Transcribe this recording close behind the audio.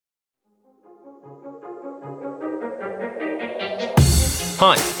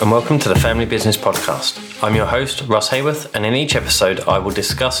Hi, and welcome to the Family Business Podcast. I'm your host, Russ Hayworth, and in each episode, I will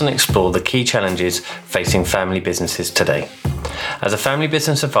discuss and explore the key challenges facing family businesses today. As a family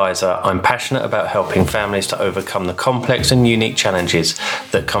business advisor, I'm passionate about helping families to overcome the complex and unique challenges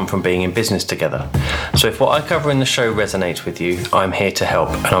that come from being in business together. So if what I cover in the show resonates with you, I'm here to help,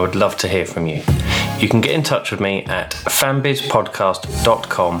 and I would love to hear from you. You can get in touch with me at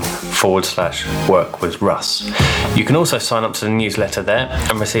fambizpodcast.com/work with Russ. You can also sign up to the newsletter there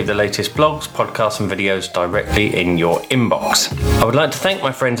and receive the latest blogs, podcasts and videos directly in your inbox. I would like to thank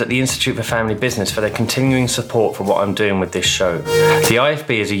my friends at the Institute for Family Business for their continuing support for what I'm doing with this show. The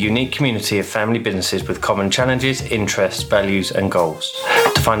IFB is a unique community of family businesses with common challenges, interests, values and goals.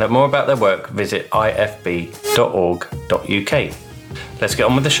 To find out more about their work, visit ifb.org.uk. Let's get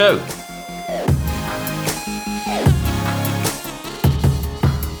on with the show.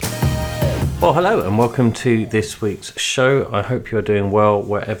 Well, hello and welcome to this week's show. I hope you're doing well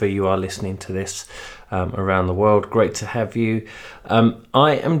wherever you are listening to this around the world. Great to have you.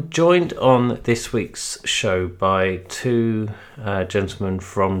 I am joined on this week's show by two gentlemen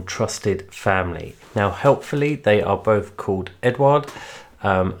from Trusted Family. Now, helpfully, they are both called Edward.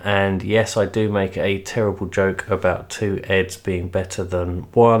 And yes, I do make a terrible joke about two Eds being better than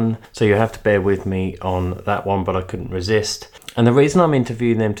one. So you have to bear with me on that one, but I couldn't resist. And the reason I'm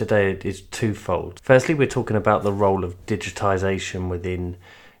interviewing them today is twofold. Firstly, we're talking about the role of digitisation within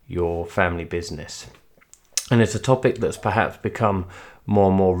your family business. And it's a topic that's perhaps become more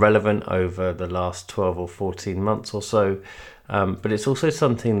and more relevant over the last 12 or 14 months or so. But it's also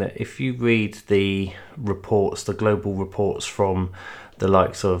something that if you read the reports, the global reports from the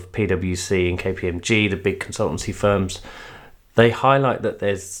likes of PwC and KPMG, the big consultancy firms, they highlight that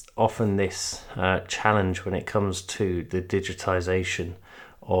there's often this challenge when it comes to the digitisation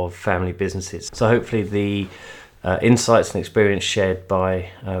of family businesses. So hopefully the insights and experience shared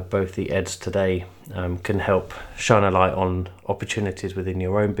by both the Eds today can help shine a light on opportunities within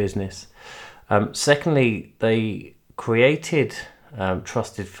your own business. Secondly, they created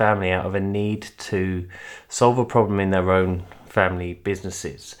Trusted Family out of a need to solve a problem in their own family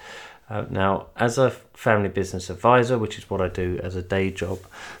businesses. Now, as a family business advisor, which is what I do as a day job,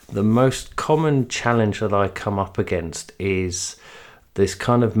 the most common challenge that I come up against is this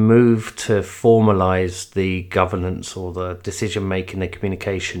kind of move to formalize the governance or the decision making, the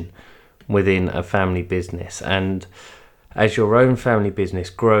communication within a family business. And as your own family business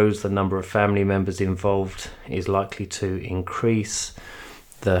grows, the number of family members involved is likely to increase.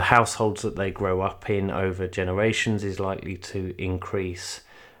 The households that they grow up in over generations is likely to increase.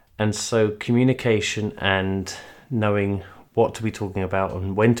 And so communication and knowing what to be talking about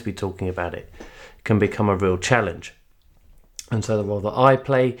and when to be talking about it can become a real challenge. And so the role that I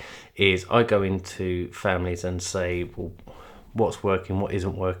play is I go into families and say, well, what's working, what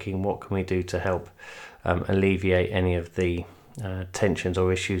isn't working, what can we do to help alleviate any of the tensions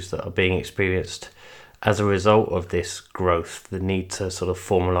or issues that are being experienced as a result of this growth, the need to sort of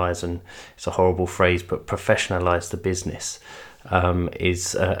formalise, and it's a horrible phrase, but professionalise the business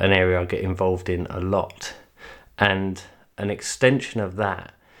is an area I get involved in a lot. And an extension of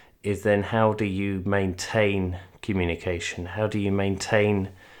that is then how do you maintain communication? How do you maintain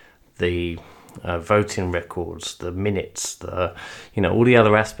the voting records, the minutes, all the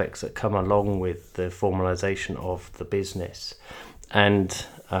other aspects that come along with the formalisation of the business? And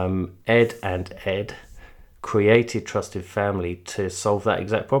Ed and Ed created Trusted Family to solve that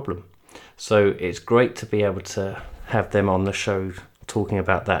exact problem. So it's great to be able to have them on the show talking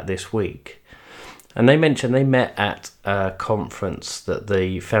about that this week. And they mentioned they met at a conference that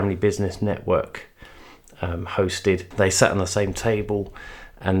the Family Business Network hosted. They sat on the same table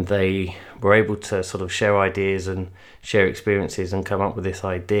and they were able to sort of share ideas and share experiences and come up with this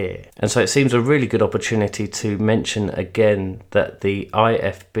idea. And so it seems a really good opportunity to mention again that the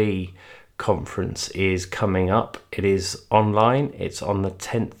IFB conference is coming up. It is online. It's on the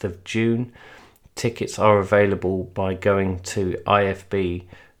 10th of June. Tickets are available by going to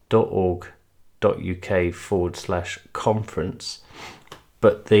ifb.org.uk/conference.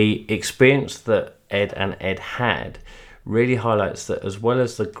 But the experience that Ed and Ed had really highlights that, as well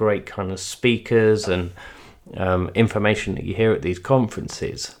as the great kind of speakers and information that you hear at these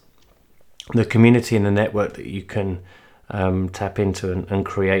conferences, the community and the network that you can tap into and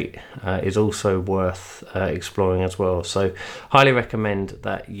create is also worth exploring as well. So highly recommend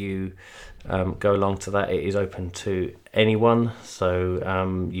that you go along to that. It is open to anyone,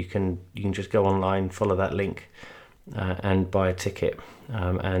 so you can just go online, follow that link and buy a ticket,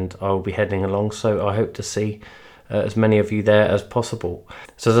 and I'll be heading along, so I hope to see as many of you there as possible.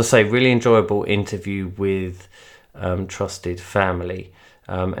 So as I say, really enjoyable interview with Trusted Family.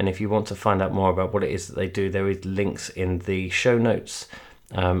 And if you want to find out more about what it is that they do, there is links in the show notes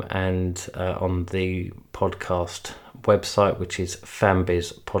and on the podcast website, which is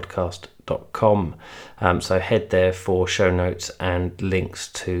fambizpodcast.com. So head there for show notes and links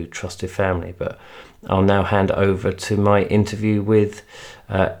to Trusted Family. But I'll now hand over to my interview with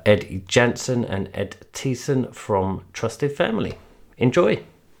Ed Jansen and Ed Thiessen from Trusted Family. Enjoy.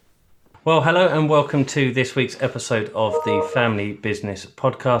 Well, hello and welcome to this week's episode of the Family Business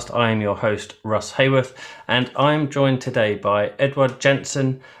Podcast. I am your host, Russ Hayworth, and I'm joined today by Edward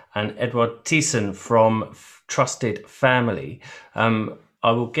Jansen and Edward Thiessen from Trusted Family.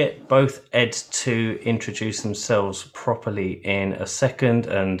 I will get both Eds to introduce themselves properly in a second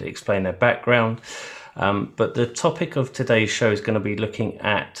and explain their background. But the topic of today's show is going to be looking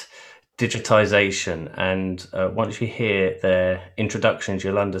at digitisation, and once you hear their introductions,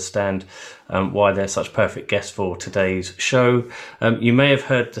 you'll understand why they're such perfect guests for today's show. You may have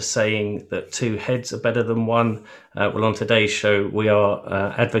heard the saying that two heads are better than one. Well, on today's show, we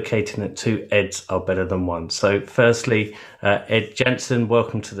are advocating that two Eds are better than one. So firstly, Ed Jansen,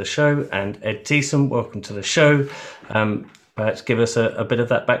 welcome to the show, and Ed Thiessen, welcome to the show. Perhaps give us a bit of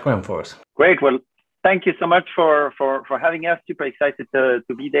that background for us. Great. Well, thank you so much for having us. Super excited to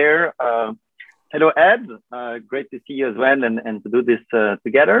be there. Hello, Ed. Great to see you as well and to do this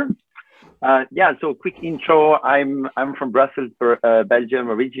together. So quick intro. I'm from Brussels, Belgium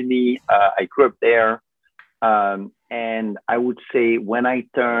originally. I grew up there. And I would say when I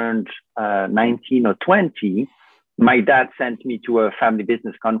turned 19 or 20, my dad sent me to a family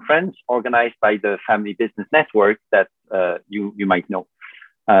business conference organized by the Family Business Network that you might know.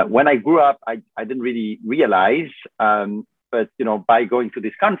 When I grew up, I didn't really realize, but by going to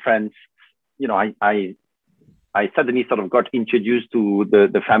this conference, I suddenly sort of got introduced to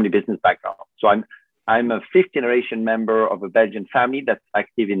the family business background. So I'm a fifth generation member of a Belgian family that's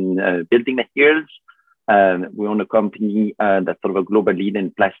active in building materials. We own a company that's sort of a global leader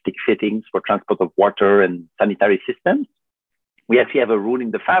in plastic fittings for transport of water and sanitary systems. We actually have a rule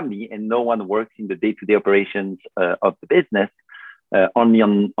in the family, and no one works in the day-to-day operations of the business. Only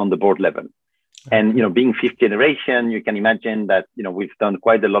on the board level. And, being fifth generation, you can imagine that, we've done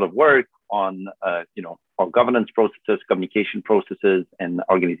quite a lot of work on, our governance processes, communication processes, and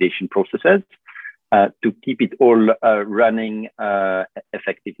organization processes to keep it all running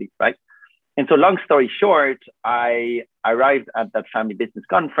effectively, right? And so long story short, I arrived at that family business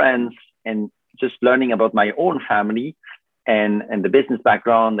conference and just learning about my own family and the business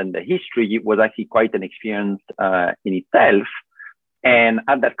background and the history was actually quite an experience in itself. And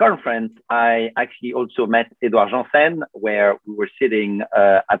at that conference, I actually also met Edward Jansen, where we were sitting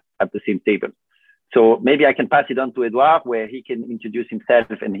at the same table. So maybe I can pass it on to Edward, where he can introduce himself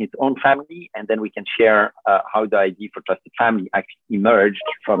and his own family, and then we can share how the idea for Trusted Family actually emerged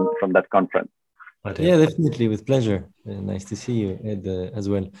from that conference. Yeah, definitely, with pleasure. Nice to see you, Ed, as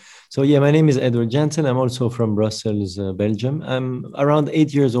well. So yeah, my name is Edward Jansen. I'm also from Brussels, Belgium. I'm around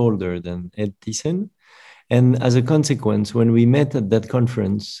 8 years older than Ed Thiessen. And as a consequence, when we met at that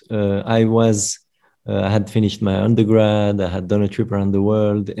conference, I had finished my undergrad, I had done a trip around the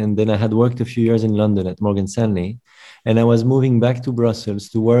world, and then I had worked a few years in London at Morgan Stanley. And I was moving back to Brussels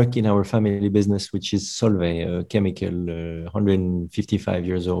to work in our family business, which is Solvay, a chemical, 155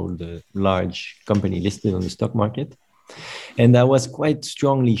 years old, large company listed on the stock market. And I was quite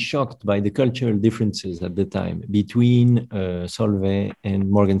strongly shocked by the cultural differences at the time between Solvay and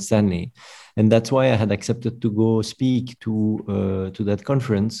Morgan Stanley. And that's why I had accepted to go speak to that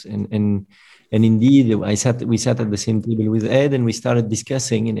conference. And indeed, we sat at the same table with Ed and we started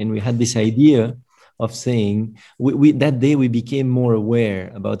discussing and we had this idea of saying, that day we became more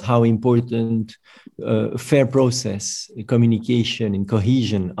aware about how important fair process, communication and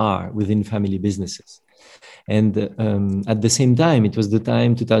cohesion are within family businesses. And at the same time, it was the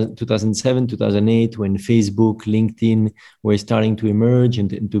time 2007, 2008, when Facebook, LinkedIn were starting to emerge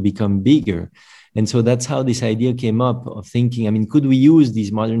and to become bigger. And so that's how this idea came up of thinking, could we use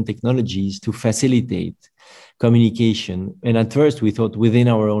these modern technologies to facilitate communication? And at first we thought within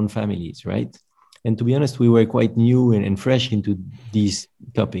our own families, right? And to be honest, we were quite new and fresh into these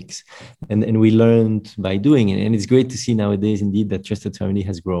topics. And we learned by doing it. And it's great to see nowadays, indeed, that Trusted Family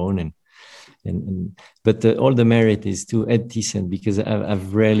has grown. But all the merit is to Ed Thiessen, because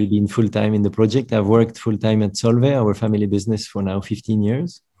I've rarely been full-time in the project. I've worked full-time at Solvay, our family business, for now 15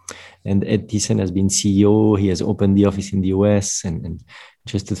 years. And Ed Thiessen has been CEO. He has opened the office in the US, and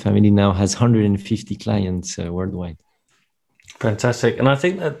Trusted Family now has 150 clients worldwide. Fantastic. And I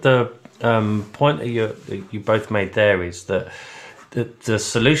think that the point that you both made there is that the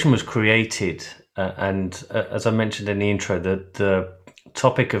solution was created, and as I mentioned in the intro, the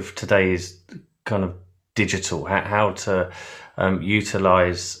topic of today is kind of digital, how to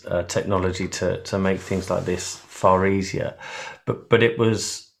utilize technology to make things like this far easier. But it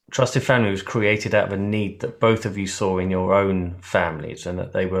was Trusted Family was created out of a need that both of you saw in your own families, and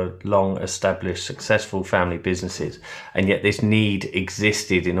that they were long established, successful family businesses. And yet this need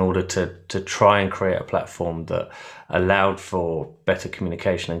existed in order to try and create a platform that allowed for better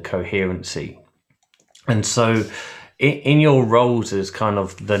communication and coherency. And so in your roles as kind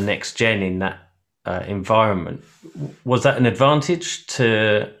of the next gen in that environment, was that an advantage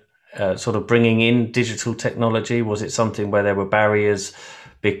to sort of bringing in digital technology? Was it something where there were barriers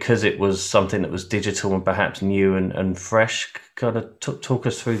because it was something that was digital and perhaps new and fresh? Kind of talk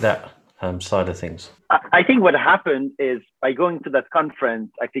us through that side of things. I think what happened is by going to that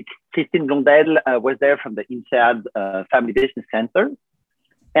conference, I think Christine Blondel was there from the INSEAD Family Business Center.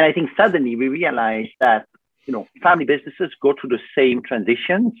 And I think suddenly we realized that, family businesses go through the same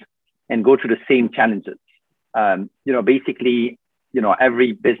transitions and go through the same challenges. Basically,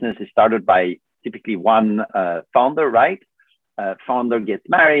 every business is started by typically one founder, right? Founder gets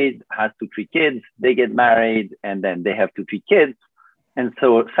married, has 2-3 kids, they get married, and then they have 2-3 kids. And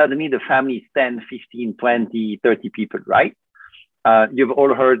so suddenly the family is 10, 15, 20, 30 people, right? You've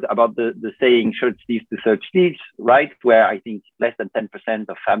all heard about the saying, shirt sleeves to search sleeves, right? Where I think less than 10%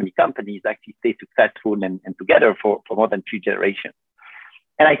 of family companies actually stay successful and together for more than 3 generations.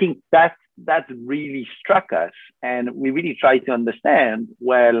 And I think that really struck us. And we really tried to understand,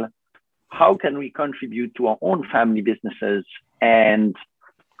 well, how can we contribute to our own family businesses and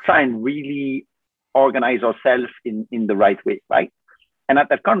try and really organize ourselves in the right way, right? And at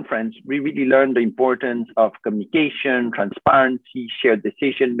that conference, we really learned the importance of communication, transparency, shared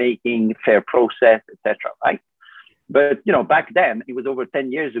decision-making, fair process, etc. right? But, back then, it was over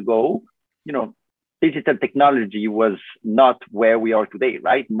 10 years ago, digital technology was not where we are today,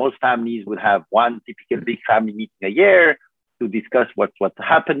 right? Most families would have one typical big family meeting a year to discuss what's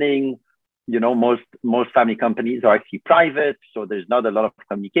happening. Most family companies are actually private, so there's not a lot of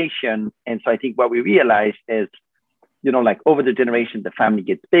communication. And so I think what we realized is, over the generation, the family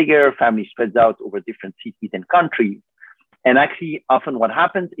gets bigger, family spreads out over different cities and countries. And actually, often what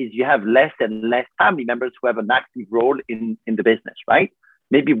happens is you have less and less family members who have an active role in the business, right?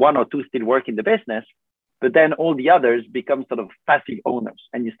 Maybe 1 or 2 still work in the business, but then all the others become sort of passive owners.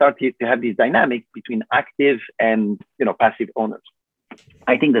 And you start to have these dynamics between active and, passive owners.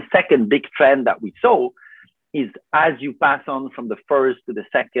 I think the second big trend that we saw is as you pass on from the first to the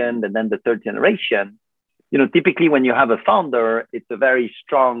second and then the third generation, typically when you have a founder, it's a very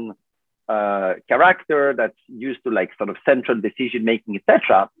strong character that's used to like sort of central decision making,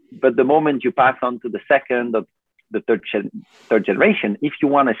 etc. But the moment you pass on to the second or the third generation, if you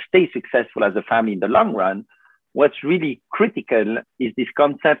want to stay successful as a family in the long run, what's really critical is this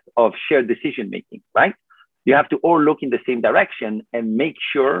concept of shared decision making, right? You have to all look in the same direction and make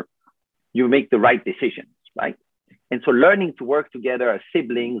sure you make the right decisions, right? And so learning to work together as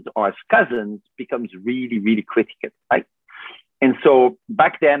siblings or as cousins becomes really, really critical, right? And so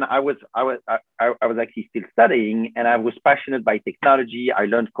back then I was actually still studying, and I was passionate by technology. I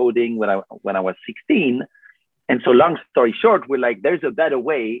learned coding when I was 16. And so long story short, we're like, there's a better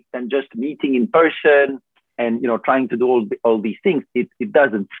way than just meeting in person and trying to do all these things. It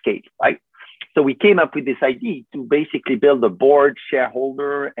doesn't scale, right? So we came up with this idea to basically build a board,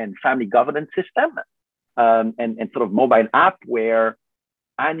 shareholder, and family governance system, and sort of mobile app where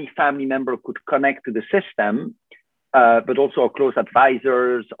any family member could connect to the system, but also our close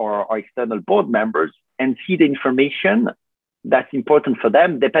advisors or our external board members, and see the information that's important for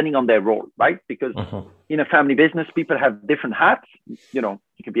them depending on their role, right? Because in a family business, people have different hats. You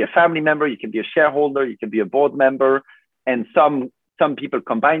can be a family member, you can be a shareholder, you can be a board member, and some people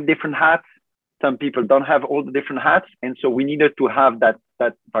combine different hats. Some people don't have all the different hats. And so we needed to have that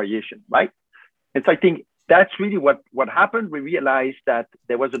variation, right? And so I think that's really what happened. We realized that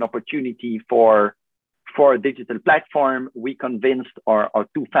there was an opportunity for a digital platform. We convinced our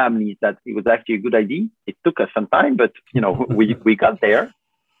 2 families that it was actually a good idea. It took us some time, but we got there.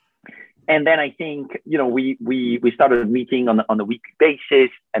 And then I think we started meeting on a weekly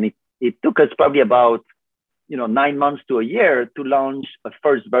basis, and it took us probably about 9 months to a year to launch a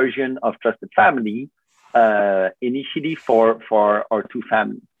first version of Trusted Family, initially for our 2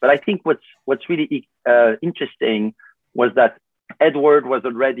 families. But I think what's really interesting was that Edward was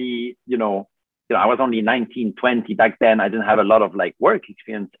already, I was only 19, 20 back then. I didn't have a lot of like work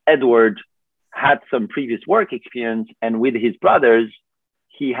experience. Edward had some previous work experience, and with his brothers,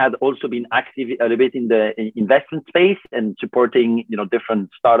 he had also been active a little bit in the investment space and supporting, different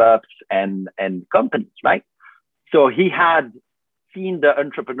startups and companies, right? So he had seen the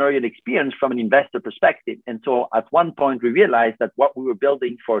entrepreneurial experience from an investor perspective. And so at one point, we realized that what we were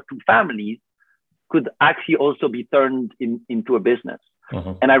building for two families could actually also be turned into a business.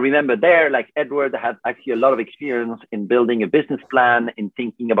 And I remember there, like Edward had actually a lot of experience in building a business plan, in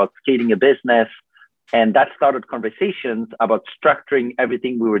thinking about scaling a business. And that started conversations about structuring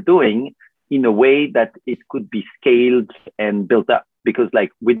everything we were doing in a way that it could be scaled and built up. Because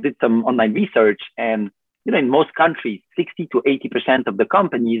like we did some online research, and in most countries, 60 to 80% of the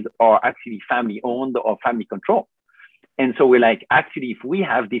companies are actually family owned or family controlled. And so we're like, actually, if we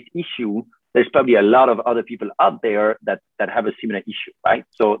have this issue, there's probably a lot of other people out there that have a similar issue, right?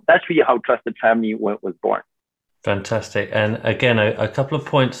 So that's really how Trusted Family was born. Fantastic. And again, a couple of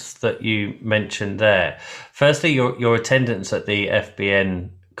points that you mentioned there. Firstly, your attendance at the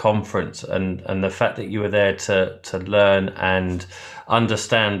FBN conference and the fact that you were there to learn and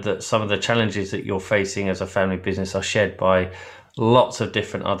understand that some of the challenges that you're facing as a family business are shared by lots of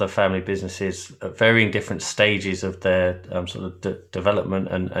different other family businesses at varying different stages of their sort of development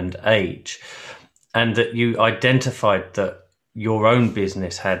and age, and that you identified that your own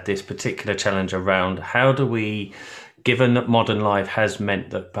business had this particular challenge around how do we, given that modern life has meant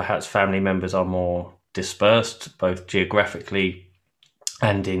that perhaps family members are more dispersed, both geographically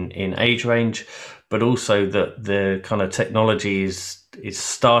and in age range, but also that the kind of technology is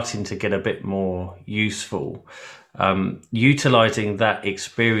starting to get a bit more useful. Utilizing that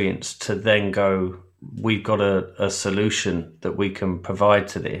experience to then go, we've got a solution that we can provide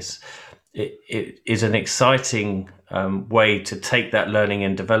to this. It is an exciting way to take that learning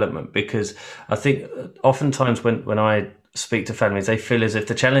and development, because I think oftentimes when I speak to families, they feel as if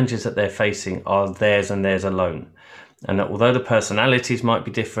the challenges that they're facing are theirs and theirs alone. And that although the personalities might be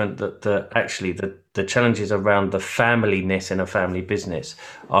different, that actually the challenges around the familyness in a family business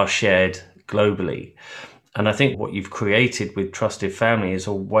are shared globally. And I think what you've created with Trusted Family is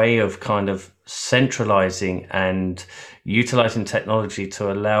a way of kind of centralizing and utilizing technology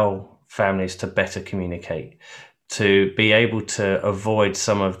to allow families to better communicate, to be able to avoid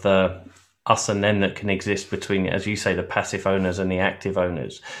some of the us and them that can exist between, as you say, the passive owners and the active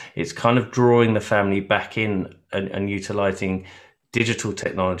owners. It's kind of drawing the family back in and utilizing digital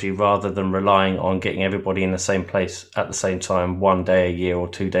technology rather than relying on getting everybody in the same place at the same time 1 day a year or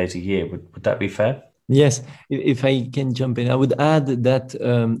 2 days a year. Would that be fair? Yes, if I can jump in, I would add that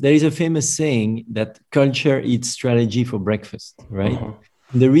there is a famous saying that culture eats strategy for breakfast, right?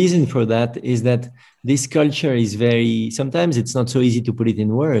 The reason for that is that this culture is sometimes it's not so easy to put it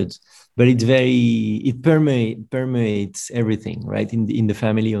in words, but it permeates everything, right? In the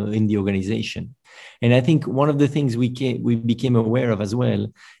family or in the organization. And I think one of the things we became aware of as well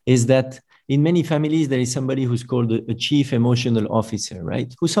is that in many families, there is somebody who's called a chief emotional officer,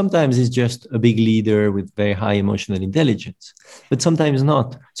 right? Who sometimes is just a big leader with very high emotional intelligence, but sometimes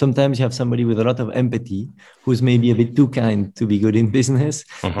not. Sometimes you have somebody with a lot of empathy who's maybe a bit too kind to be good in business,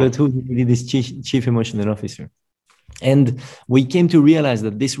 but who's really this chief emotional officer. And we came to realize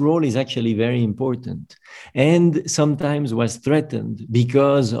that this role is actually very important and sometimes was threatened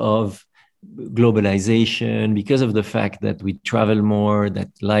because of globalization, because of the fact that we travel more, that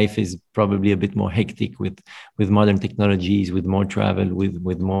life is probably a bit more hectic with modern technologies, with more travel,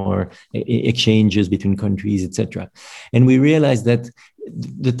 with more exchanges between countries, etc. And we realized that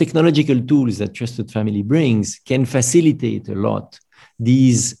the technological tools that Trusted Family brings can facilitate a lot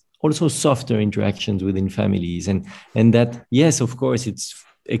these also softer interactions within families, and that, yes, of course,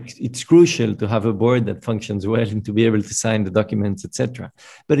 it's crucial to have a board that functions well and to be able to sign the documents, etc.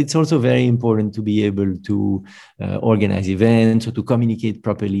 But it's also very important to be able to organize events or to communicate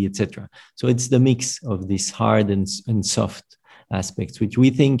properly, etc. So it's the mix of these hard and soft aspects, which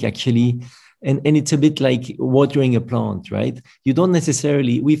we think actually, and it's a bit like watering a plant, right? You don't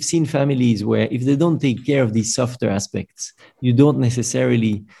necessarily, we've seen families where if they don't take care of these softer aspects, you don't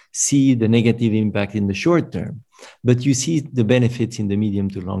necessarily see the negative impact in the short term, but you see the benefits in the medium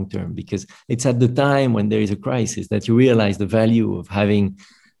to long term, because it's at the time when there is a crisis that you realize the value of having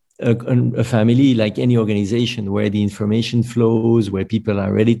a family, like any organization, where the information flows, where people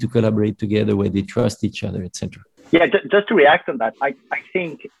are ready to collaborate together, where they trust each other, etc. Yeah, just to react on that, I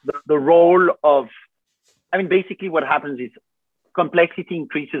think the role of, basically what happens is complexity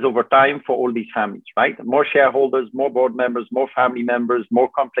increases over time for all these families, right? More shareholders, more board members, more family members, more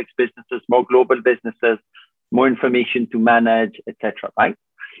complex businesses, more global businesses, more information to manage, etc., right?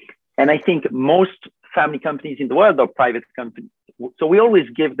 And I think most family companies in the world are private companies. So we always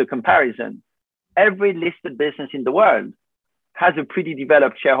give the comparison. Every listed business in the world has a pretty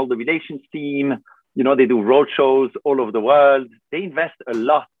developed shareholder relations team. They do roadshows all over the world. They invest a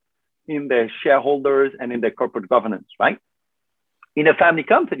lot in their shareholders and in their corporate governance, right? in a family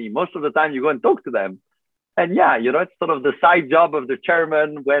company, most of the time you go and talk to them. And yeah, it's sort of the side job of the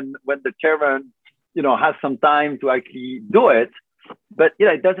chairman when the chairman, has some time to actually do it. But,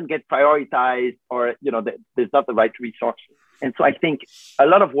 it doesn't get prioritized or, there's not the right resources. And so I think a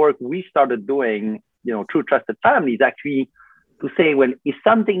lot of work we started doing, through Trusted Families, actually to say, well, if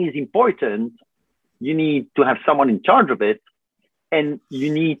something is important, you need to have someone in charge of it, and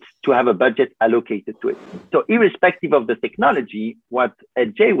you need to have a budget allocated to it. So irrespective of the technology, what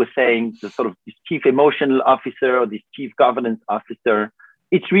Jay was saying, the sort of this chief emotional officer or this chief governance officer,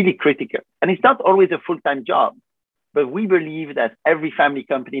 it's really critical. And it's not always a full-time job, but we believe that every family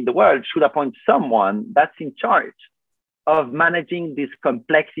company in the world should appoint someone that's in charge of managing this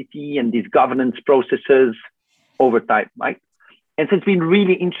complexity and these governance processes over time, right? And so it's been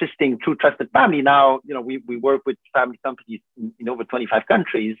really interesting through Trusted Family. Now, we work with family companies in over 25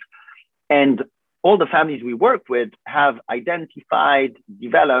 countries, and all the families we work with have identified,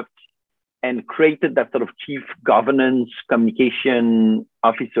 developed, and created that sort of chief governance communication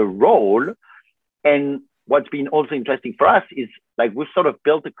officer role. And what's been also interesting for us is like we've sort of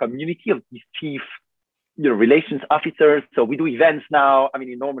built a community of these chief, relations officers. So we do events now,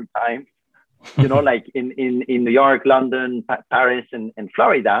 in normal times, like in New York, London, Paris, and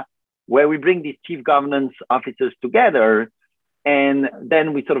Florida, where we bring these chief governance officers together, and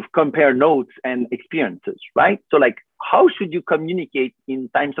then we sort of compare notes and experiences, right? So like, how should you communicate in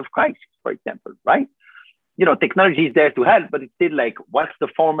times of crisis, for example, right? Technology is there to help, but it's still like, what's the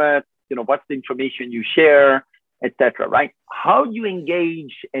format? What's the information you share, etc., right? How do you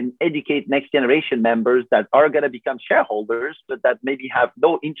engage and educate next generation members that are going to become shareholders, but that maybe have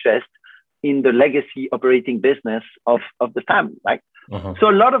no interest in the legacy operating business of the family, right? Uh-huh. So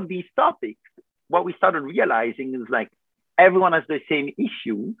a lot of these topics, what we started realizing is like everyone has the same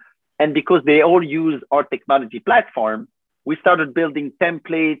issue. And because they all use our technology platform, we started building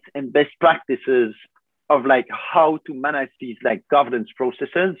templates and best practices of like how to manage these like governance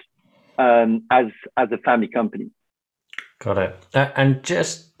processes as a family company. Got it. And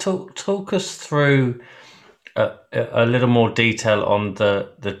just talk us through a little more detail on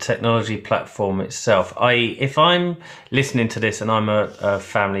the technology platform itself. I.e., if I'm listening to this and I'm a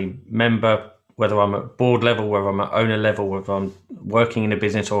family member, whether I'm at board level, whether I'm at owner level, whether I'm working in a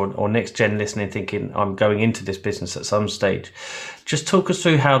business or next gen listening, thinking I'm going into this business at some stage, just talk us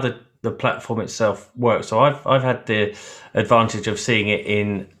through how the platform itself works. So I've had the advantage of seeing it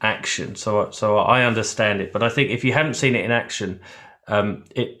in action, so I understand it. But I think if you haven't seen it in action,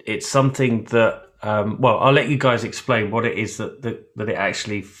 it's something that I'll let you guys explain what it is that it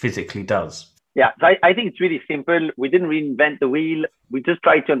actually physically does. Yeah, so I think it's really simple. We didn't reinvent the wheel. We just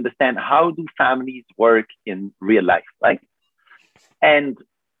try to understand how do families work in real life, right? And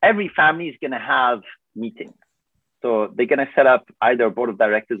every family is going to have meetings. So they're going to set up either a board of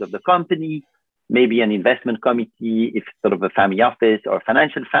directors of the company, maybe an investment committee, if it's sort of a family office or a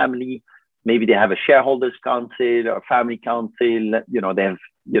financial family. Maybe they have a shareholders council or family council. They have,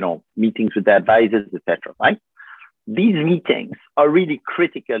 meetings with their advisors, etc., right? These meetings are really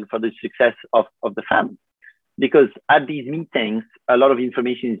critical for the success of the family, because at these meetings, a lot of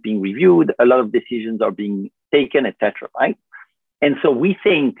information is being reviewed, a lot of decisions are being taken, etc., right? And so we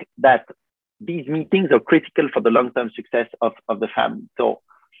think that these meetings are critical for the long-term success of the family. So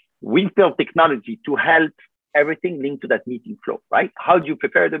we've built technology to help everything linked to that meeting flow, right? How do you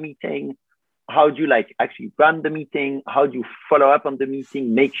prepare the meeting? How do you actually run the meeting? How do you follow up on the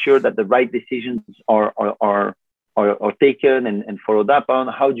meeting? Make sure that the right decisions are taken and followed up on.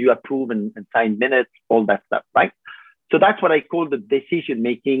 How do you approve and sign minutes? All that stuff, right? So that's what I call the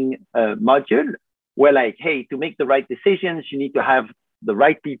decision-making module, where hey, to make the right decisions, you need to have the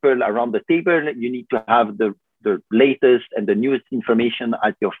right people around the table. You need to have the latest and the newest information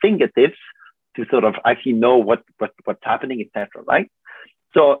at your fingertips to sort of actually know what's happening, etc., right?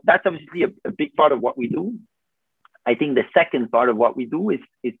 So that's obviously a big part of what we do. I think the second part of what we do is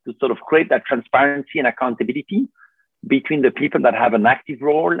to sort of create that transparency and accountability between the people that have an active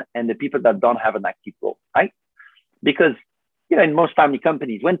role and the people that don't have an active role, right? Because, in most family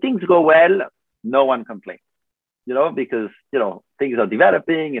companies, when things go well, no one complains, because, things are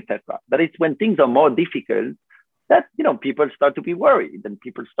developing, etc. But it's when things are more difficult that, people start to be worried and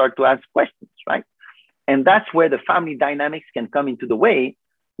people start to ask questions, right? And that's where the family dynamics can come into the way,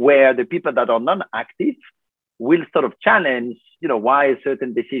 where the people that are non-active will sort of challenge, why a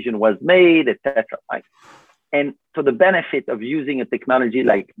certain decision was made, etc., right? And so the benefit of using a technology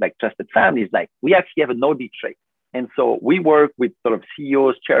like Trusted Families, we actually have an audit trail. And so we work with sort of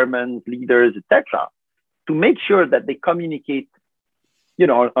CEOs, chairmen, leaders, etc., to make sure that they communicate,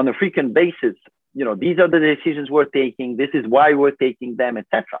 on a frequent basis these are the decisions we're taking. This is why we're taking them,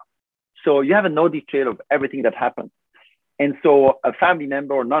 etc. So you have an audit trail of everything that happened. And so a family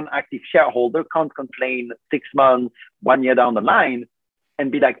member or non-active shareholder can't complain 6 months, 1 year down the line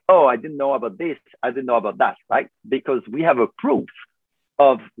and be like, oh, I didn't know about this. I didn't know about that, right? Because we have a proof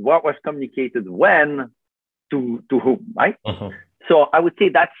of what was communicated when to whom, right? So I would say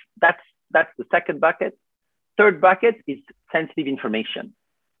that's the second bucket. Third bucket is sensitive information.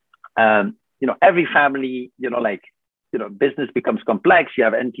 Every family, business becomes complex. You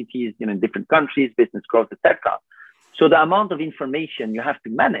have entities, in different countries, business growth, etc. So the amount of information you have to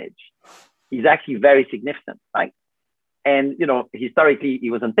manage is actually very significant, right? And, historically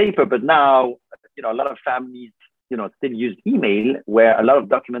it was on paper, but now, a lot of families, still use email where a lot of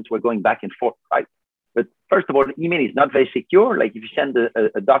documents were going back and forth, right? But first of all, email is not very secure. Like if you send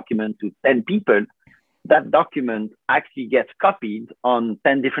a document to 10 people, that document actually gets copied on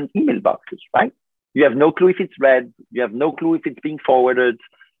 10 different email boxes, right? You have no clue if it's read, you have no clue if it's being forwarded,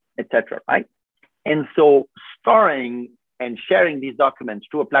 etc., right? And so storing and sharing these documents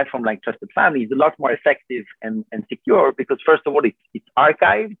through a platform like Trusted Family is a lot more effective and secure because first of all, it's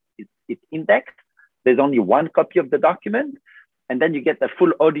archived, it's indexed. There's only one copy of the document. And then you get the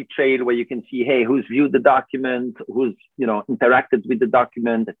full audit trail where you can see, hey, who's viewed the document, who's, interacted with the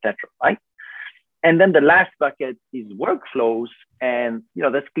document, etc., right? And then the last bucket is workflows. And,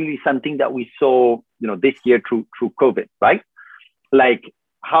 that's clearly something that we saw, this year through COVID, right? Like,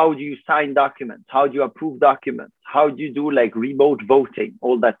 how do you sign documents? How do you approve documents? How do you do like remote voting?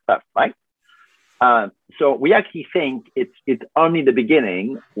 All that stuff, right? So we actually think it's only the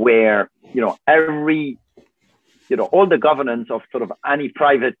beginning where, all the governance of sort of any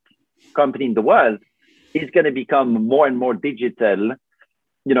private company in the world is going to become more and more digital,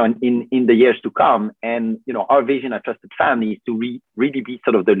 in the years to come. And, our vision at Trusted Family is to really be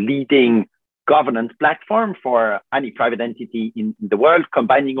sort of the leading governance platform for any private entity in the world,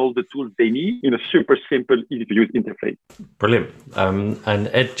 combining all the tools they need in a super simple, easy to use interface. Brilliant. And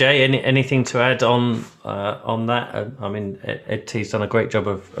Ed J, anything to add on that? I mean, Ed T's done a great job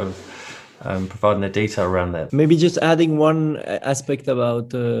of providing the detail around that. Maybe just adding one aspect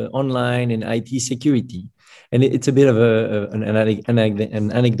about online and IT security. And it's a bit of an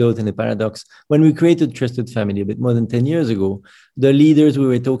anecdote and a paradox. When we created Trusted Family a bit more than 10 years ago, the leaders we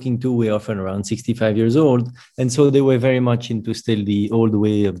were talking to were often around 65 years old. And so they were very much into still the old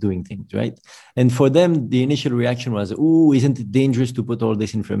way of doing things, right? And for them, the initial reaction was, oh, isn't it dangerous to put all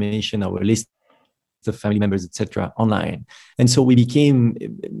this information, our list of family members, etc., online? And so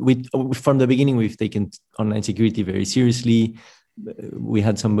from the beginning, we've taken online security very seriously. We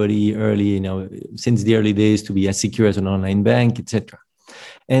had somebody early, since the early days to be as secure as an online bank, etc.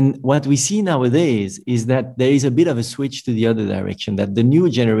 And what we see nowadays is that there is a bit of a switch to the other direction, that the new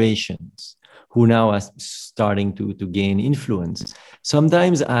generations who now are starting to gain influence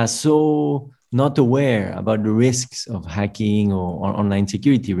sometimes are so not aware about the risks of hacking or online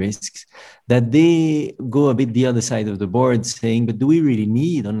security risks that they go a bit the other side of the board saying, but do we really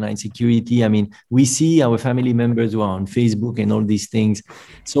need online security? I mean, we see our family members who are on Facebook and all these things.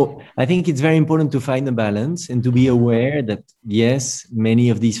 So I think it's very important to find a balance and to be aware that, yes, many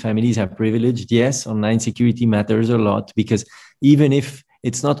of these families are privileged. Yes, online security matters a lot because even if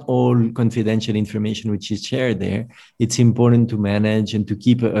it's not all confidential information which is shared there, it's important to manage and to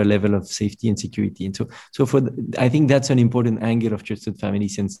keep a level of safety and security. And so I think that's an important angle of Trusted Family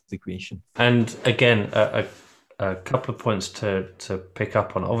since the creation. And again, a couple of points to pick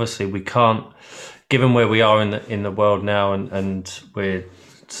up on. Obviously, we can't, given where we are in the world now, and we're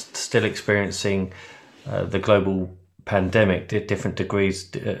still experiencing the global pandemic to different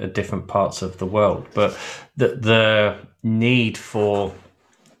degrees at different parts of the world, but the need for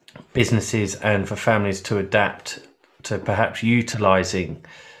businesses and for families to adapt to perhaps utilizing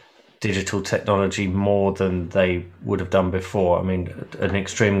digital technology more than they would have done before. I mean, an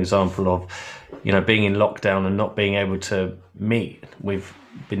extreme example of, being in lockdown and not being able to meet. We've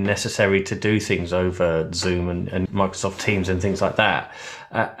been necessary to do things over Zoom and Microsoft Teams and things like that.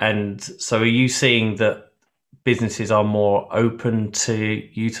 And so are you seeing that businesses are more open to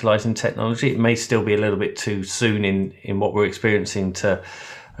utilizing technology? It may still be a little bit too soon in what we're experiencing to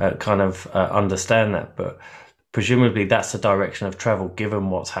understand that, but presumably that's the direction of travel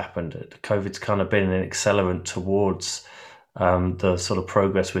given what's happened. COVID's kind of been an accelerant towards the sort of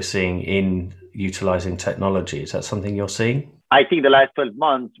progress we're seeing in utilizing technology. Is that something you're seeing? I think the last 12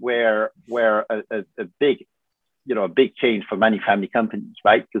 months were a big change for many family companies,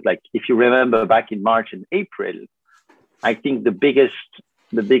 right? Because like if you remember back in March and April, I think the biggest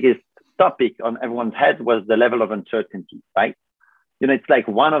topic on everyone's head was the level of uncertainty, right? It's like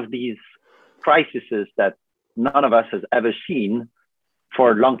one of these crises that none of us has ever seen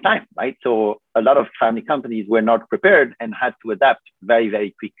for a long time, right? So a lot of family companies were not prepared and had to adapt very,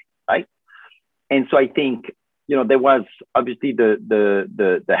 very quickly, right? And so I think, there was obviously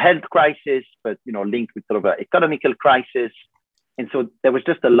the health crisis, but, linked with sort of an economical crisis. And so there was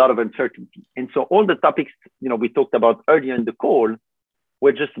just a lot of uncertainty. And so all the topics, we talked about earlier in the call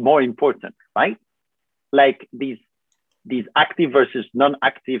were just more important, right? Like these active versus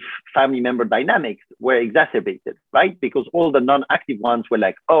non-active family member dynamics were exacerbated, right? Because all the non-active ones were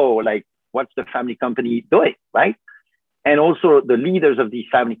like, oh, like, what's the family company doing, right? And also the leaders of these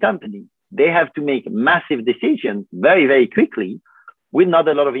family companies, they have to make massive decisions very, very quickly with not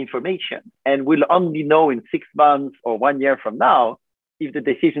a lot of information. And we'll only know in 6 months or 1 year from now if the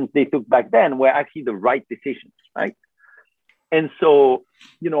decisions they took back then were actually the right decisions, right? And so,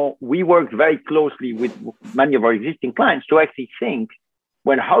 we worked very closely with many of our existing clients to actually think,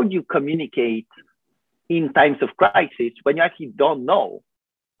 well, how do you communicate in times of crisis when you actually don't know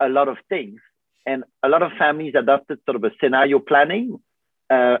a lot of things? And a lot of families adopted sort of a scenario planning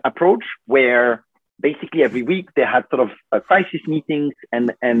approach where basically every week they had sort of a crisis meetings and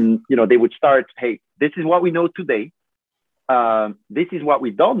they would start, hey, this is what we know today. This is what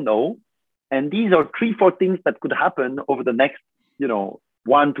we don't know. And these are 3-4 things that could happen over the next,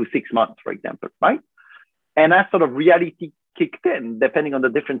 1 to 6 months, for example, right? And as sort of reality kicked in, depending on the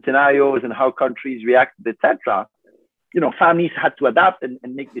different scenarios and how countries reacted, etc., families had to adapt and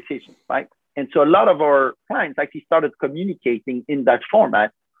make decisions, right? And so a lot of our clients actually started communicating in that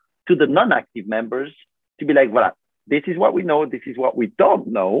format to the non-active members to be like, well, this is what we know, this is what we don't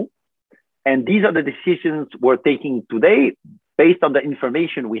know. And these are the decisions we're taking today based on the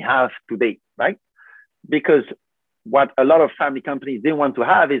information we have today, right? Because what a lot of family companies didn't want to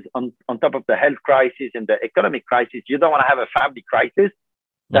have is on top of the health crisis and the economic crisis, you don't want to have a family crisis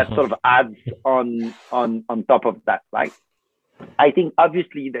that sort of adds on top of that, right? I think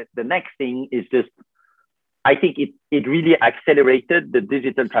obviously that the next thing is just, I think it really accelerated the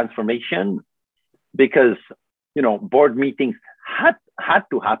digital transformation because, board meetings had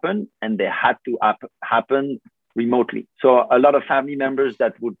to happen and they had to happen remotely. So a lot of family members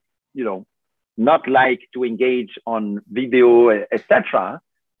that would, not like to engage on video, etc.,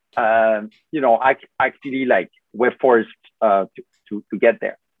 actually like were forced to get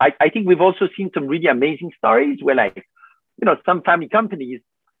there. I think we've also seen some really amazing stories where like, some family companies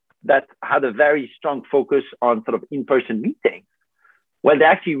that had a very strong focus on sort of in-person meetings. Well, they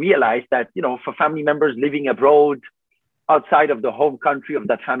actually realized that, for family members living abroad, outside of the home country of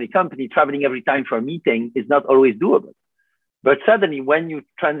that family company, traveling every time for a meeting is not always doable. But suddenly when you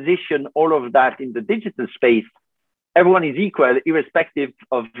transition all of that in the digital space, everyone is equal, irrespective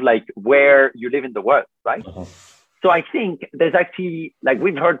of like where you live in the world, right? So I think there's actually, like,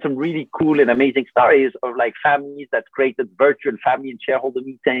 we've heard some really cool and amazing stories of like families that created virtual family and shareholder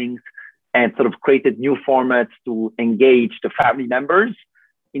meetings and sort of created new formats to engage the family members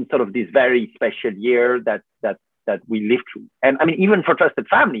in sort of this very special year that we lived through. And I mean, even for Trusted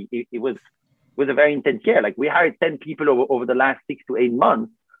Family, it was a very intense year. Like we hired 10 people over the last 6 to 8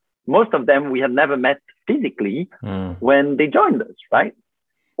 months. Most of them we had never met physically when they joined us, right?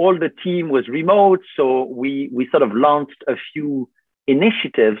 All the team was remote. So we sort of launched a few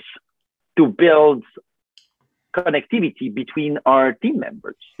initiatives to build connectivity between our team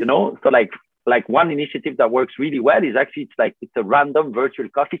members, So like one initiative that works really well is actually, it's a random virtual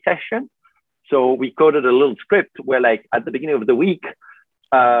coffee session. So we coded a little script where like at the beginning of the week,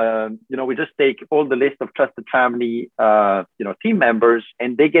 we just take all the list of Trusted Family, team members,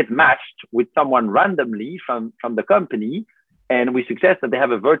 and they get matched with someone randomly from the company. And we suggest that they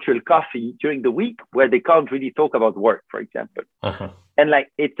have a virtual coffee during the week where they can't really talk about work, for example. And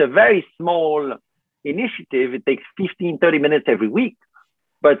like, it's a very small initiative. It takes 15, 30 minutes every week.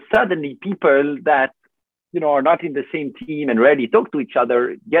 But suddenly people that, are not in the same team and rarely talk to each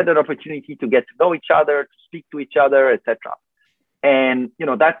other get an opportunity to get to know each other, to speak to each other, etc. And,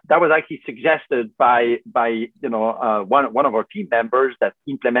 that was actually suggested by one of our team members that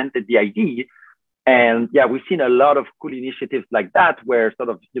implemented the idea. And yeah, we've seen a lot of cool initiatives like that where sort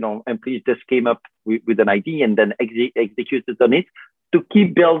of, employees just came up with an idea and then executed on it to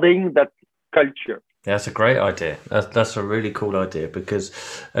keep building that culture. That's a great idea. That's a really cool idea because,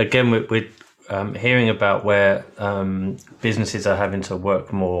 again, we're hearing about where businesses are having to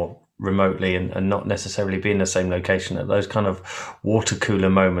work more remotely and not necessarily be in the same location, that those kind of water cooler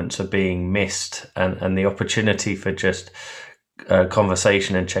moments are being missed and the opportunity for just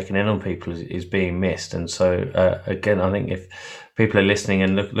conversation and checking in on people is being missed. And so again, I think if people are listening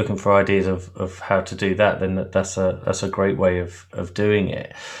and looking for ideas of how to do that, then that's a great way of doing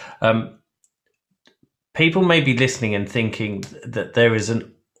it. people may be listening and thinking that there is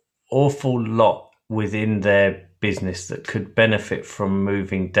an awful lot within their business that could benefit from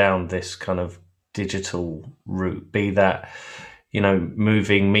moving down this kind of digital route, be that,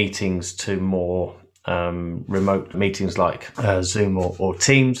 moving meetings to more remote meetings like Zoom or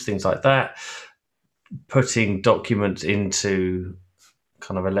Teams, things like that, putting documents into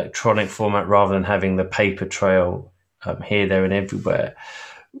kind of electronic format rather than having the paper trail here, there, and everywhere.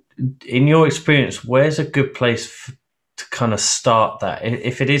 In your experience, where's a good place to kind of start that?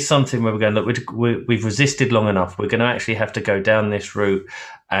 If it is something where we're going, look, we've resisted long enough, we're going to actually have to go down this route,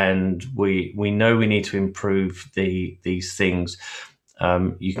 and we know we need to improve these things.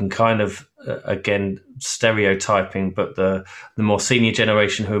 You can kind of, again, stereotyping, but the more senior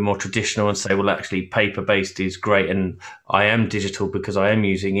generation who are more traditional and say, well, actually paper-based is great and I am digital because I am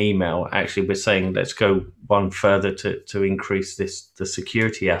using email. Actually, we're saying, let's go one further to increase the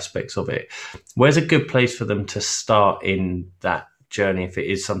security aspects of it. Where's a good place for them to start in that journey if it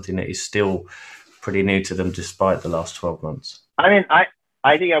is something that is still pretty new to them despite the last 12 months? I mean,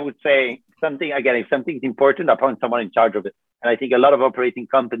 I think I would say something, again, if something is important, appoint someone in charge of it. And I think a lot of operating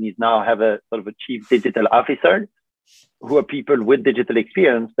companies now have a sort of a chief digital officer who are people with digital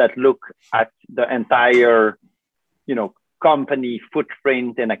experience that look at the entire, company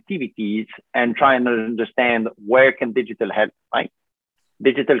footprint and activities and try and understand where can digital help, right?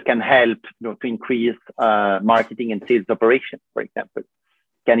 Digital can help, to increase marketing and sales operations, for example,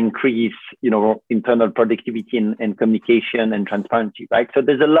 can increase, internal productivity and communication and transparency, right? So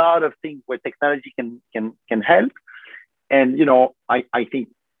there's a lot of things where technology can help. And, I think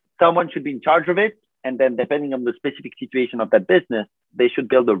someone should be in charge of it. And then depending on the specific situation of that business, they should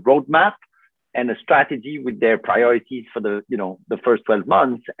build a roadmap and a strategy with their priorities for the first 12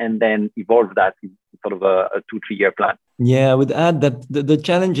 months, and then evolve that in sort of a 2-3 year plan. Yeah, I would add that the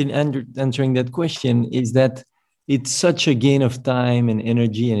challenge in answering that question is that it's such a gain of time and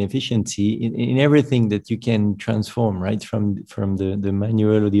energy and efficiency in everything that you can transform, right? From the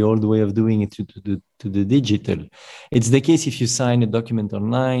manual or the old way of doing it to the digital. It's the case if you sign a document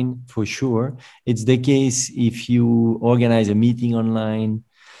online, for sure. It's the case if you organize a meeting online.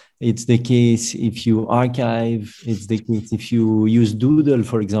 It's the case if you archive. It's the case if you use Doodle,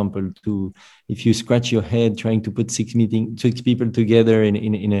 for example, if you scratch your head trying to put six people together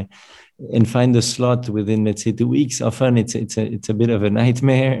in a and find the slot within, let's say, 2 weeks. Often it's a bit of a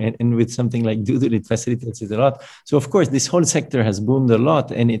nightmare, and with something like Doodle, it facilitates it a lot. So of course, this whole sector has boomed a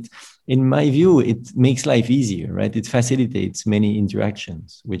lot, and in my view, it makes life easier, right? It facilitates many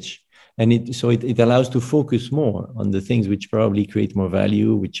interactions, it allows to focus more on the things which probably create more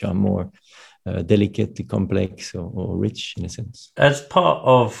value, which are more delicately complex or rich in a sense. As part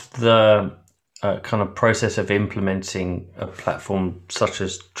of the kind of process of implementing a platform such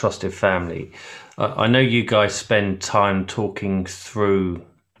as Trusted Family, I know you guys spend time talking through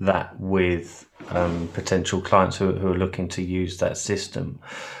that with potential clients who are looking to use that system.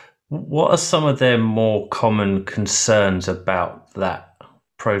 What are some of their more common concerns about that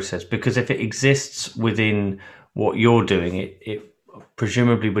process? Because if it exists within what you're doing, it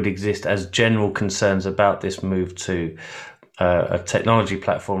presumably would exist as general concerns about this move to a technology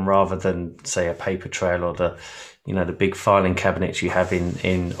platform rather than, say, a paper trail or the big filing cabinets you have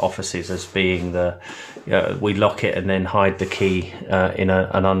in offices as being we lock it and then hide the key in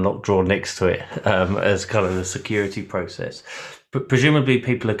an unlocked drawer next to it as kind of the security process. But presumably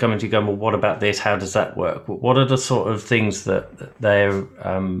people are coming to you going, well, what about this? How does that work? What are the sort of things that they're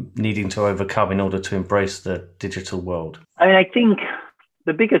needing to overcome in order to embrace the digital world? I mean, I think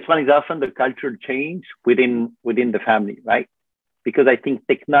the biggest one is often the cultural change within the family, right? Because I think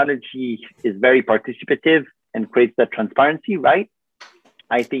technology is very participative and creates that transparency, right?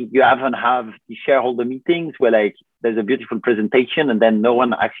 I think you often have the shareholder meetings where there's a beautiful presentation and then no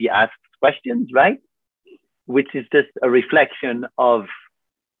one actually asks questions, right? Which is just a reflection of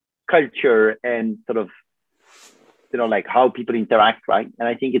culture and sort of, how people interact, right? And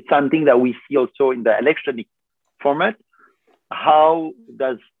I think it's something that we see also in the electronic format. How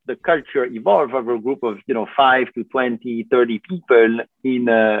does the culture evolve over a group of 5 to 20, 30 people in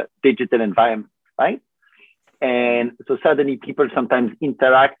a digital environment, right? And so suddenly people sometimes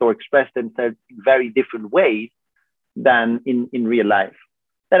interact or express themselves in very different ways than in real life.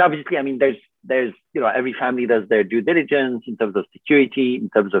 And obviously, I mean, there's every family does their due diligence in terms of security, in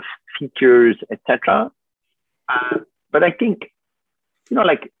terms of features, etc. But I think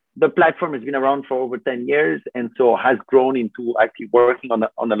the platform has been around for over 10 years and so has grown into actually working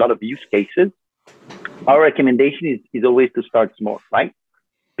on a lot of use cases. Our recommendation is always to start small, right?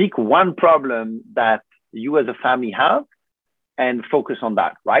 Pick one problem that you as a family have and focus on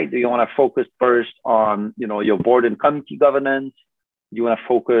that, right? Do you want to focus first on, your board and committee governance? Do you want to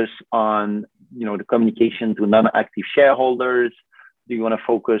focus on, the communication to non-active shareholders? Do you want to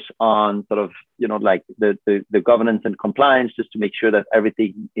focus on sort of, like the governance and compliance, just to make sure that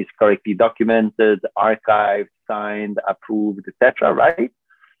everything is correctly documented, archived, signed, approved, etc., right?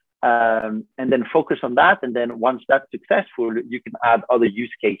 And then focus on that. And then once that's successful, you can add other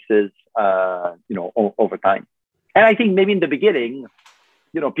use cases, over time. And I think maybe in the beginning,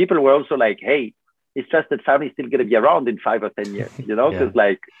 people were also like, hey, it's just that family is still going to be around in 5 or 10 years, because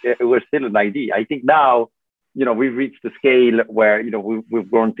we're still an idea. I think now, we've reached the scale where,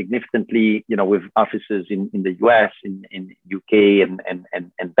 we've grown significantly, with offices in the US, in UK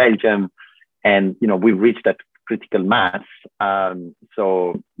and Belgium. And, we've reached that critical mass.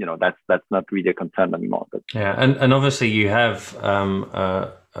 So, that's not really a concern anymore. But. Yeah. And obviously you have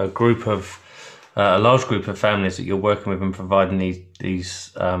a large group of families that you're working with and providing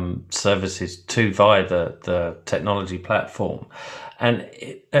these services to via the technology platform. And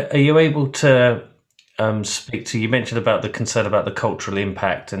are you able to speak to, you mentioned about the concern about the cultural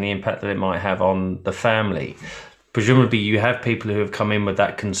impact and the impact that it might have on the family. Presumably you have people who have come in with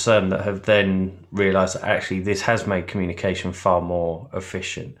that concern that have then realised that actually this has made communication far more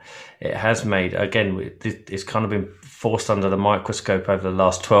efficient. It has made, again, it's kind of been forced under the microscope over the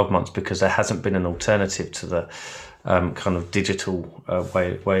last 12 months because there hasn't been an alternative to the kind of digital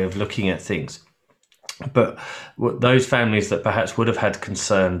way of looking at things. But those families that perhaps would have had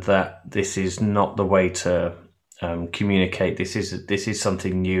concern that this is not the way to communicate, this is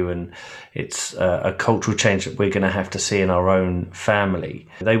something new and it's a cultural change that we're going to have to see in our own family,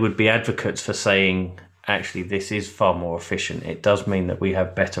 they would be advocates for saying, actually, this is far more efficient. It does mean that we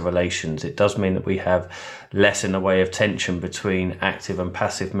have better relations. It does mean that we have less in the way of tension between active and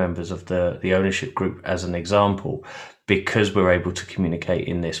passive members of the ownership group, as an example, because we're able to communicate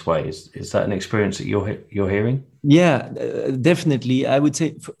in this way. Is that an experience that you're hearing? Yeah, definitely. I would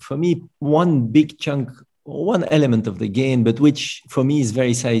say for me, one element of the gain, but which for me is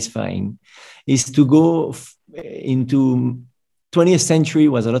very satisfying, is to go into 20th century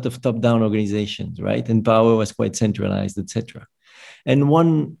was a lot of top-down organizations, right? And power was quite centralized, etc. And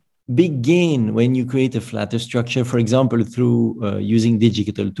one big gain when you create a flatter structure, for example, through using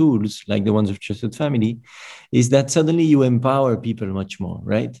digital tools like the ones of Trusted Family, is that suddenly you empower people much more,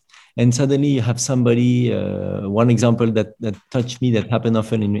 right? And suddenly you have somebody, one example that touched me, that happened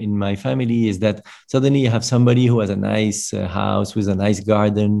often in my family, is that suddenly you have somebody who has a nice house with a nice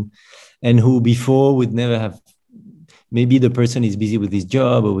garden, and who before would never have, maybe the person is busy with his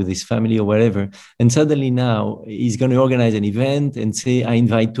job or with his family or whatever. And suddenly now he's going to organize an event and say, I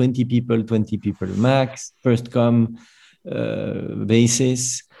invite 20 people max, first come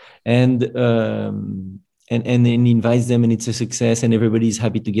basis. And then invites them, and it's a success, and everybody's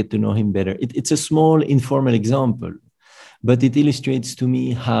happy to get to know him better. It's a small informal example, but it illustrates to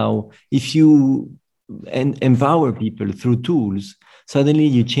me how if you empower people through tools, suddenly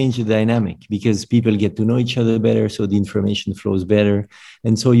you change the dynamic because people get to know each other better, so the information flows better.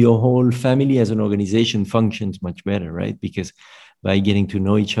 And so your whole family as an organization functions much better, right? Because by getting to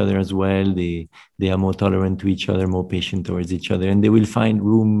know each other as well, they are more tolerant to each other, more patient towards each other, and they will find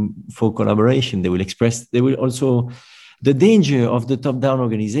room for collaboration. They will also, the danger of the top-down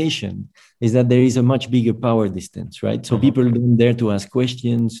organization is that there is a much bigger power distance, right? So people don't dare to ask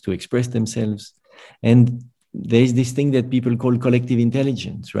questions, to express themselves. And there's this thing that people call collective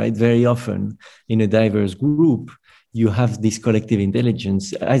intelligence, right? Very often in a diverse group, you have this collective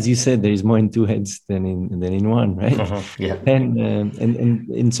intelligence. As you said, there is more in two heads than in one, right? Yeah.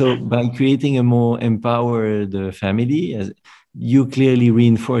 And so by creating a more empowered family, you clearly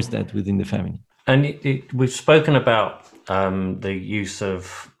reinforce that within the family. And we've spoken about the use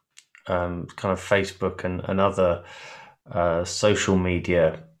of kind of Facebook and other social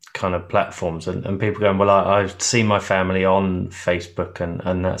media kind of platforms, and people going, well, I see my family on Facebook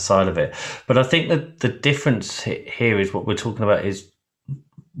and that side of it. But I think that the difference here is what we're talking about is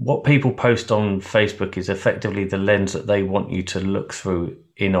what people post on Facebook is effectively the lens that they want you to look through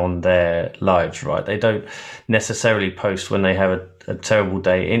in on their lives, right? They don't necessarily post when they have a terrible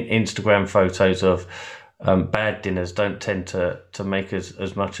day. Instagram photos of bad dinners don't tend to make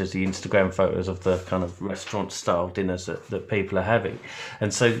as much as the Instagram photos of the kind of restaurant style dinners that people are having.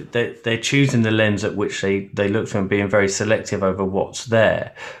 And so they're choosing the lens at which they look through and being very selective over what's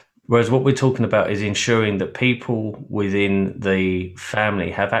there. Whereas what we're talking about is ensuring that people within the family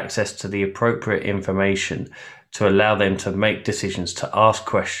have access to the appropriate information to allow them to make decisions, to ask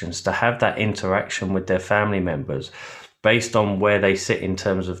questions, to have that interaction with their family members based on where they sit in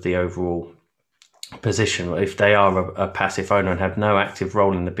terms of the overall position, if they are a passive owner and have no active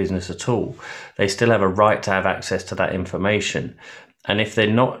role in the business at all, they still have a right to have access to that information. And if they're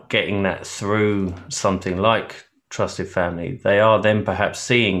not getting that through something like Trusted Family, they are then perhaps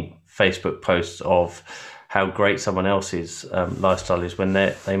seeing Facebook posts of how great someone else's lifestyle is when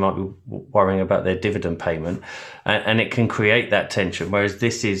they might be worrying about their dividend payment, and it can create that tension. Whereas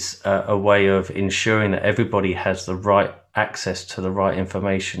this is a way of ensuring that everybody has the right access to the right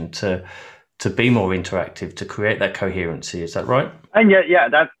information to be more interactive, to create that coherency. Is that right? And yeah,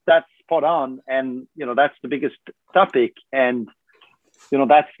 that's spot on. And that's the biggest topic. And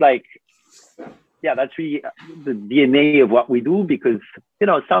that's like, yeah, that's really the DNA of what we do, because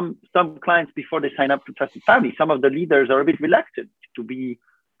some clients, before they sign up to Trusted Family, some of the leaders are a bit reluctant to be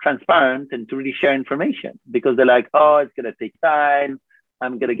transparent and to really share information, because they're like, oh, it's going to take time,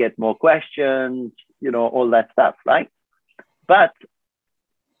 I'm going to get more questions, all that stuff, right? But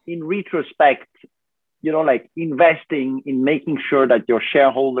in retrospect, like investing in making sure that your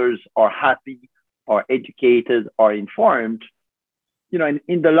shareholders are happy, are educated, are informed,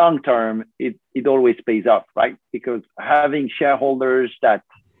 in the long term, it always pays off, right? Because having shareholders that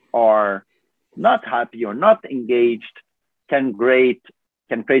are not happy or not engaged can create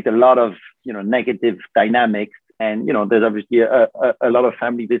a lot of negative dynamics. And there's obviously a lot of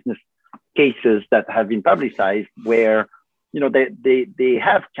family business cases that have been publicized where they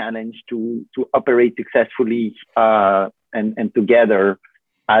have challenged to operate successfully and together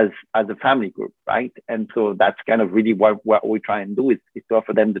as a family group, right? And so that's kind of really what we try and do is to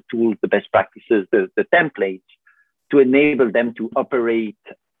offer them the tools, the best practices, the templates to enable them to operate,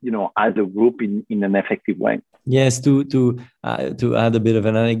 as a group in an effective way. Yes, to add a bit of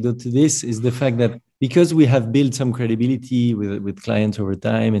an anecdote to this is the fact that because we have built some credibility with clients over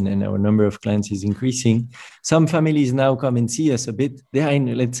time, and our number of clients is increasing, some families now come and see us a bit. They are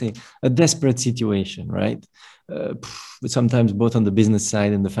in, let's say, a desperate situation, right? Sometimes both on the business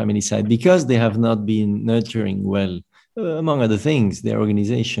side and the family side, because they have not been nurturing well, among other things, their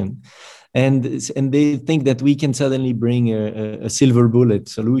organization. And they think that we can suddenly bring a silver bullet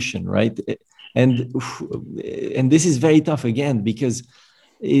solution, right? And this is very tough again, because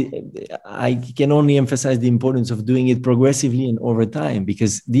I can only emphasize the importance of doing it progressively and over time,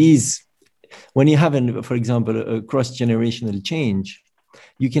 because when you have, for example, a cross-generational change,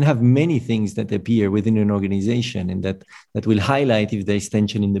 you can have many things that appear within an organization and that will highlight if there's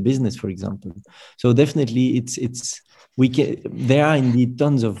tension in the business, for example. So definitely there are indeed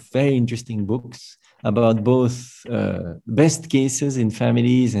tons of very interesting books about both best cases in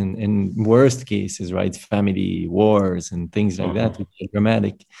families and worst cases, right? Family wars and things like that, which are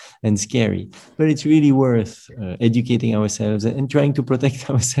dramatic and scary. But it's really worth educating ourselves and trying to protect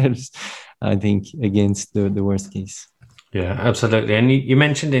ourselves, I think, against the worst case. Yeah, absolutely. And you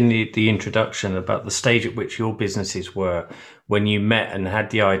mentioned in the introduction about the stage at which your businesses were when you met and had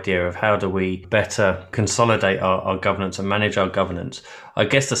the idea of how do we better consolidate our governance and manage our governance. I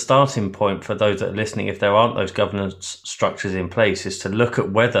guess the starting point for those that are listening, if there aren't those governance structures in place, is to look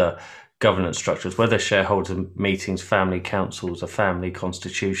at whether governance structures, whether shareholder meetings, family councils, a family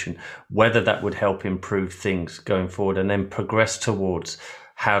constitution, whether that would help improve things going forward, and then progress towards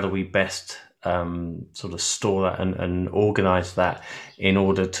how do we best sort of store that and organize that in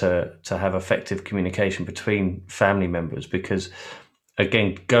order to have effective communication between family members. Because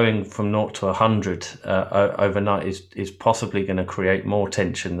again, going from 0 to 100 overnight is possibly going to create more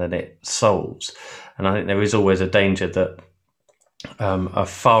tension than it solves. And I think there is always a danger that a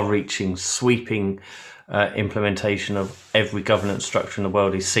far-reaching, sweeping implementation of every governance structure in the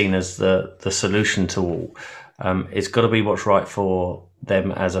world is seen as the solution to all. It's got to be what's right for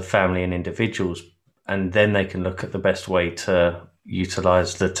them as a family and individuals, and then they can look at the best way to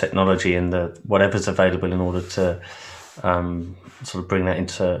utilize the technology and whatever's available in order to sort of bring that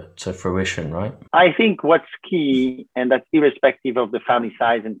into fruition, right? I think what's key, and that's irrespective of the family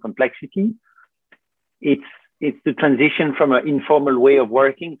size and complexity, it's the transition from an informal way of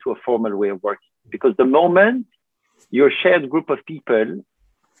working to a formal way of working. Because the moment your shared group of people,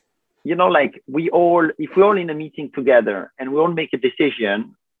 like if we're all in a meeting together and we all make a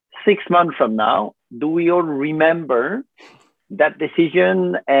decision, 6 months from now, do we all remember that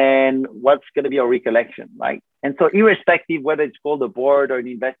decision and what's going to be our recollection, right? And so irrespective whether it's called a board or an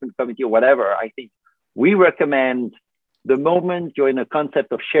investment committee or whatever, I think we recommend the moment you're in a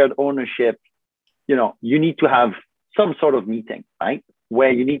concept of shared ownership, you need to have some sort of meeting, right?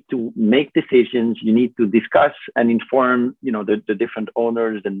 Where you need to make decisions, you need to discuss and inform, the different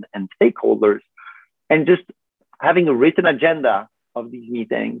owners and stakeholders, and just having a written agenda of these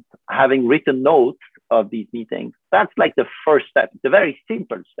meetings, having written notes of these meetings. That's like the first step. It's a very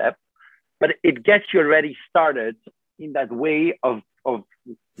simple step, but it gets you already started in that way of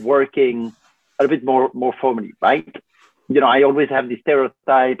working a bit more formally, right? I always have this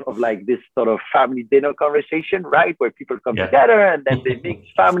stereotype of like this sort of family dinner conversation, right? Where people come together and then they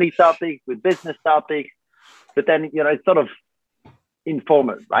mix family topics with business topics. But then, it's sort of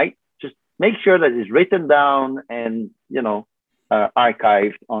informal, right? Just make sure that it's written down and,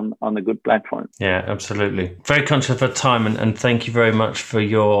 archived on a good platform. Yeah, absolutely. Very conscious of time, and thank you very much for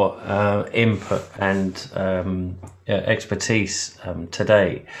your input and expertise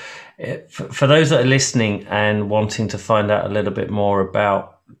today. For those that are listening and wanting to find out a little bit more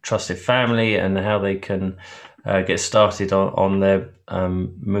about Trusted Family and how they can get started on their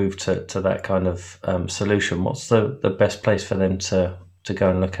move to that kind of solution, what's the best place for them to go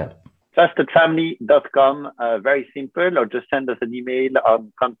and look at? Trustedfamily.com, very simple, or just send us an email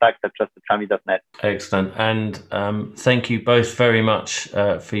on contact@trustedfamily.net. Excellent. And thank you both very much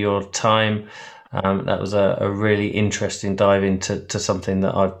for your time. That was a really interesting dive into something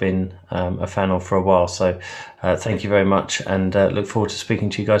that I've been a fan of for a while. So thank you very much, and look forward to speaking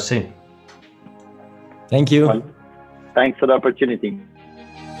to you guys soon. Thank you. Well, thanks for the opportunity.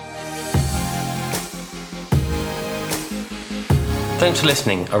 Thanks for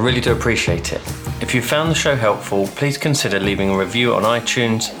listening. I really do appreciate it. If you found the show helpful, please consider leaving a review on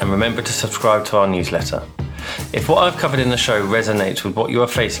iTunes and remember to subscribe to our newsletter. If what I've covered in the show resonates with what you are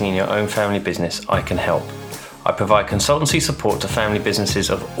facing in your own family business, I can help. I provide consultancy support to family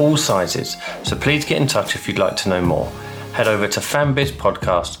businesses of all sizes, so please get in touch if you'd like to know more. Head over to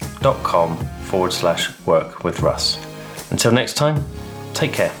fambizpodcast.com/work with Russ. Until next time,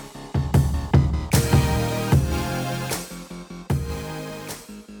 take care.